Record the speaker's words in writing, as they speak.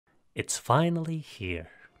It's finally here.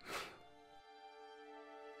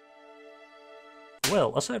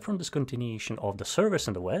 Well, aside from discontinuation of the service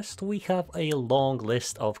in the West, we have a long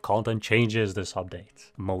list of content changes this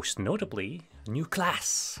update. Most notably, new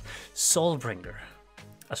class, Soulbringer.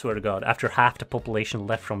 I swear to God, after half the population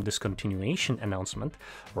left from discontinuation announcement,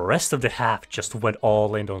 the rest of the half just went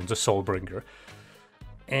all in on the Soulbringer.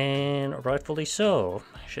 And rightfully so,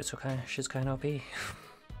 shit's kind of OP.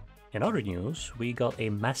 In other news, we got a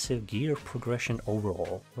massive gear progression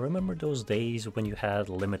overhaul. Remember those days when you had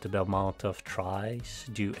limited amount of tries,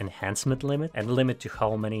 do enhancement limit, and limit to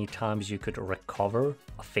how many times you could recover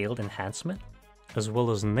a failed enhancement? As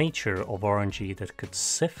well as nature of RNG that could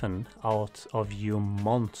siphon out of you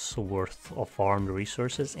months worth of farmed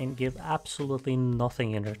resources and give absolutely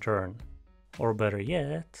nothing in return. Or better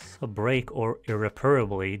yet, break or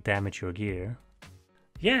irreparably damage your gear.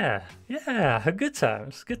 Yeah, good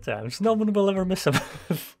times. No one will ever miss them.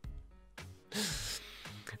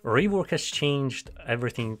 Rework has changed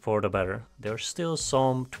everything for the better. There are still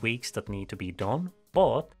some tweaks that need to be done,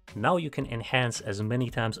 but now you can enhance as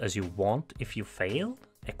many times as you want. If you fail,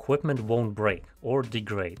 equipment won't break or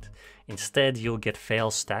degrade. Instead, you'll get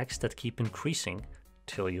fail stacks that keep increasing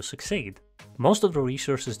till you succeed. Most of the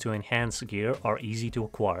resources to enhance gear are easy to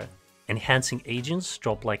acquire. Enhancing agents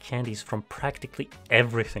drop like candies from practically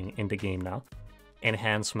everything in the game now.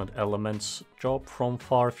 Enhancement elements drop from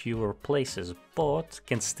far fewer places, but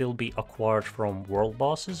can still be acquired from world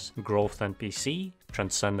bosses, growth NPC,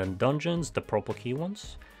 transcendent dungeons, the purple key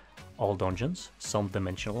ones, all dungeons, some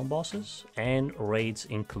dimensional bosses, and raids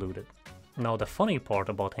included. Now the funny part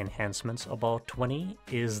about enhancements about 20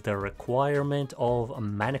 is the requirement of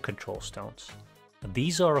mana control stones.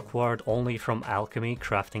 These are acquired only from alchemy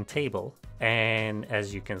crafting table, and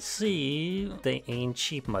as you can see, they ain't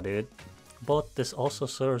cheap, my dude. But this also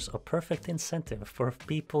serves a perfect incentive for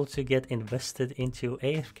people to get invested into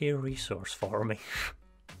AFK resource farming.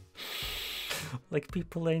 Like,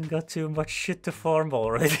 people ain't got too much shit to farm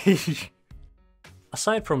already.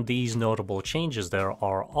 Aside from these notable changes, there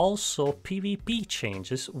are also PvP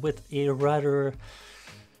changes with a rather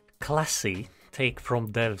classy take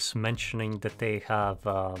from devs mentioning that they have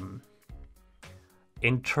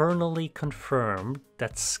internally confirmed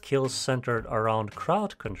that skills centered around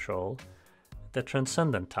crowd control, the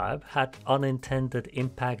Transcendent type, had unintended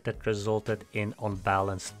impact that resulted in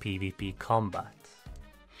unbalanced PvP combat.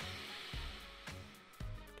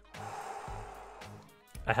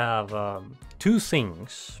 I have two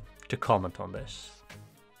things to comment on this.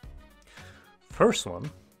 First one,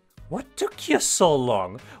 what took you so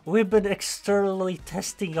long? We've been externally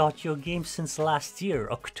testing out your game since last year,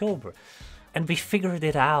 October, and we figured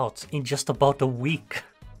it out in just about a week.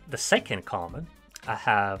 The second comment I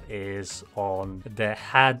have is on the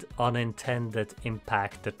had unintended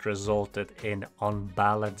impact that resulted in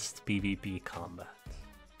unbalanced PvP combat.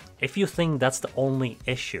 If you think that's the only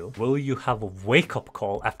issue, will you have a wake-up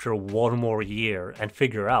call after one more year and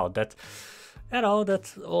figure out that that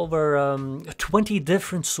over 20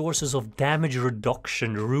 different sources of damage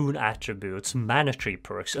reduction, rune attributes, mana tree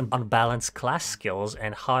perks, and unbalanced class skills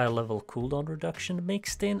and high level cooldown reduction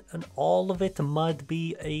mixed in, and all of it might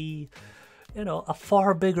be a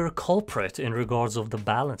far bigger culprit in regards of the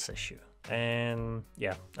balance issue. And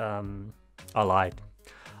yeah, I lied.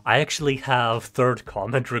 I actually have third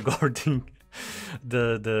comment regarding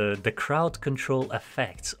the crowd control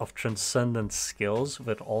effects of transcendent skills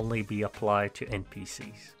would only be applied to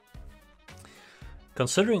NPCs.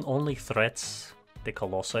 Considering only threats, the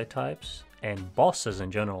Colossi types, and bosses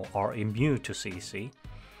in general are immune to CC,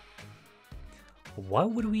 why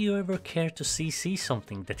would we ever care to CC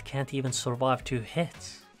something that can't even survive 2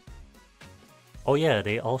 hits? Oh yeah,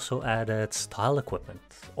 they also added style equipment,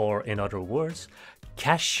 or in other words,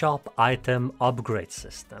 cash shop item upgrade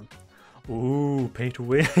system. Ooh, pay to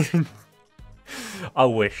win. I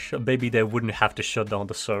wish. Maybe they wouldn't have to shut down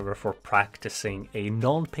the server for practicing a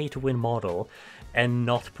non-pay to win model and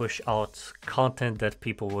not push out content that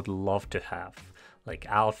people would love to have. Like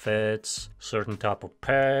outfits, certain type of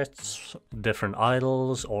pets, different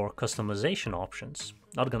idols, or customization options.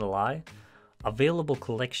 Not gonna lie, available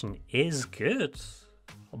collection is good,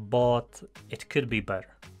 but it could be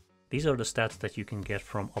better. These are the stats that you can get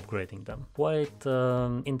from upgrading them. Quite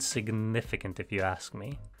insignificant if you ask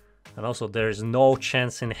me. And also there's no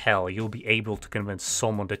chance in hell you'll be able to convince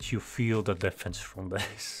someone that you feel the difference from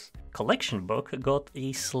this. Collection book got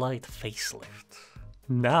a slight facelift.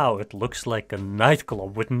 Now it looks like a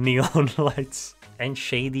nightclub with neon lights and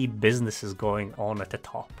shady businesses going on at the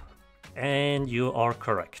top. And you are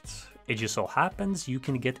correct. It just so happens you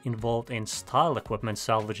can get involved in style equipment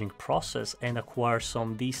salvaging process and acquire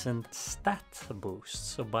some decent stat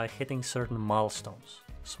boosts by hitting certain milestones.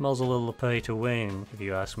 Smells a little pay to win, if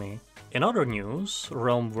you ask me. In other news,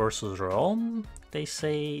 Realm vs. Realm, they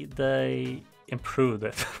say they improved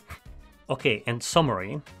it. Okay, in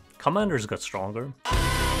summary, Commanders got stronger,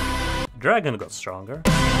 Dragon got stronger,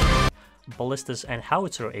 Ballistas and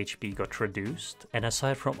Howitzer HP got reduced, and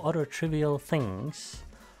aside from other trivial things,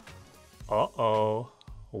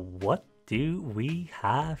 what do we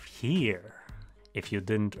have here? If you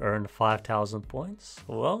didn't earn 5,000 points,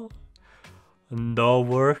 well, no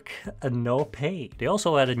work and no pay. They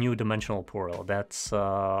also added a new dimensional portal that's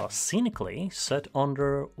scenically set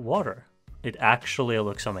underwater. It actually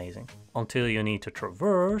looks amazing. Until you need to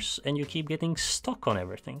traverse and you keep getting stuck on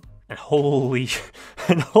everything. And holy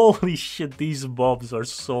shit, these mobs are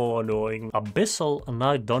so annoying. Abyssal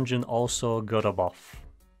Night Dungeon also got a buff,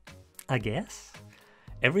 I guess?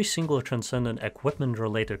 Every single Transcendent equipment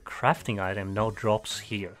related crafting item now drops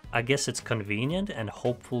here. I guess it's convenient and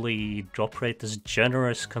hopefully drop rate is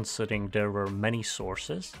generous considering there were many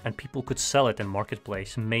sources and people could sell it in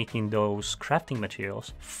marketplace, making those crafting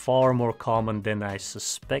materials far more common than I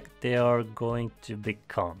suspect they are going to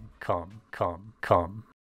become.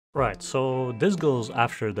 Right, so this goes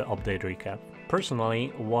after the update recap.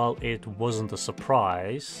 Personally, while it wasn't a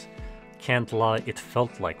surprise, can't lie, it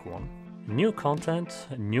felt like one. New content,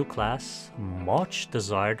 new class, much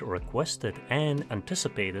desired, requested and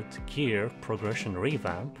anticipated gear progression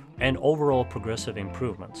revamp, and overall progressive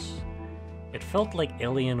improvements. It felt like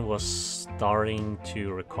Elyon was starting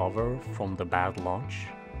to recover from the bad launch.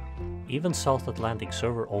 Even South Atlantic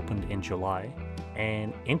server opened in July,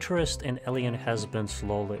 and interest in Elyon has been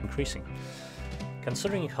slowly increasing.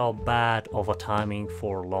 Considering how bad of a timing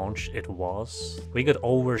for launch it was, we got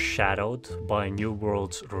overshadowed by New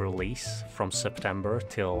World's release from September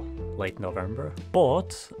till late November.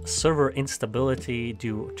 But server instability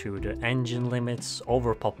due to the engine limits,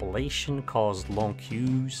 overpopulation caused long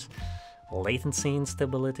queues, latency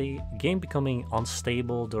instability, game becoming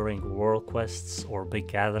unstable during world quests or big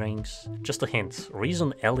gatherings. Just a hint,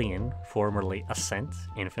 reason Elyon, formerly Ascent,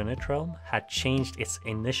 Infinite Realm, had changed its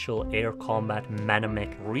initial air combat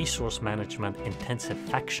manamic resource management intensive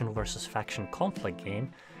faction versus faction conflict game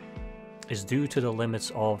is due to the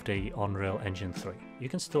limits of the Unreal Engine 3. You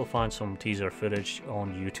can still find some teaser footage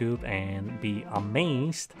on YouTube and be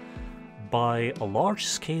amazed by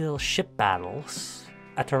large-scale ship battles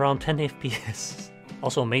at around 10 FPS.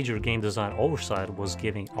 Also, major game design oversight was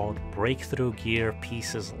giving out breakthrough gear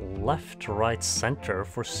pieces left, right, center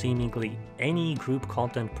for seemingly any group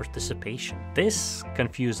content participation. This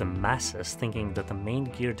confused the masses, thinking that the main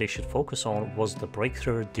gear they should focus on was the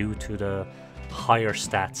breakthrough due to the higher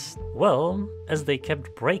stats. Well, as they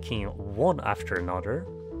kept breaking one after another,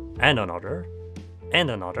 and another,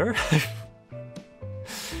 and another,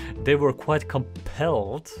 they were quite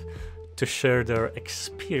compelled to share their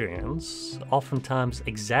experience, oftentimes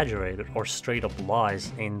exaggerated or straight up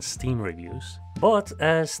lies in Steam reviews. But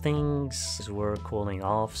as things were cooling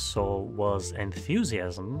off, so was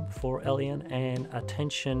enthusiasm for Elyon, and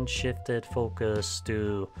attention shifted focus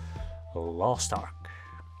to Lost Ark,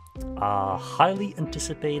 a highly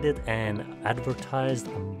anticipated and advertised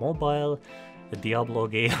mobile Diablo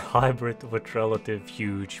game hybrid with relative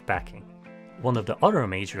huge packing. One of the other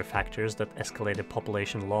major factors that escalated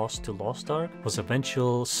population loss to Lost Ark was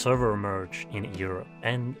eventual server merge in Europe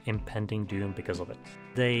and impending doom because of it.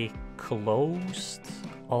 They closed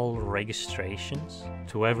all registrations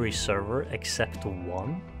to every server except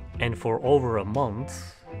one, and for over a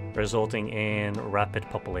month, resulting in rapid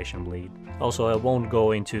population bleed. Also, I won't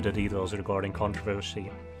go into the details regarding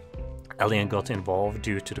controversy. Elyon got involved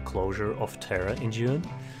due to the closure of Terra in June,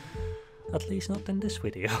 at least not in this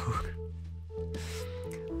video.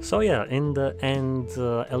 So yeah, in the end,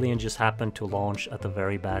 Elyon just happened to launch at a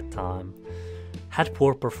very bad time, had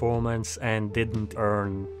poor performance and didn't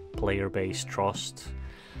earn player base trust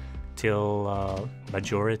till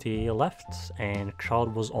majority left, and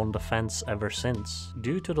crowd was on the fence ever since.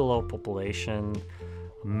 Due to the low population,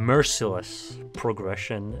 merciless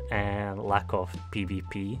progression and lack of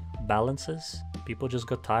PvP balances, people just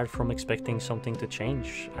got tired from expecting something to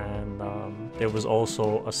change, and there was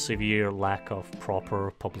also a severe lack of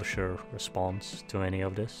proper publisher response to any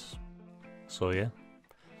of this. So yeah,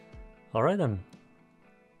 alright then,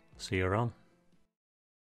 see you around.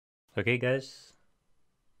 Okay guys,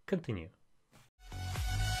 continue.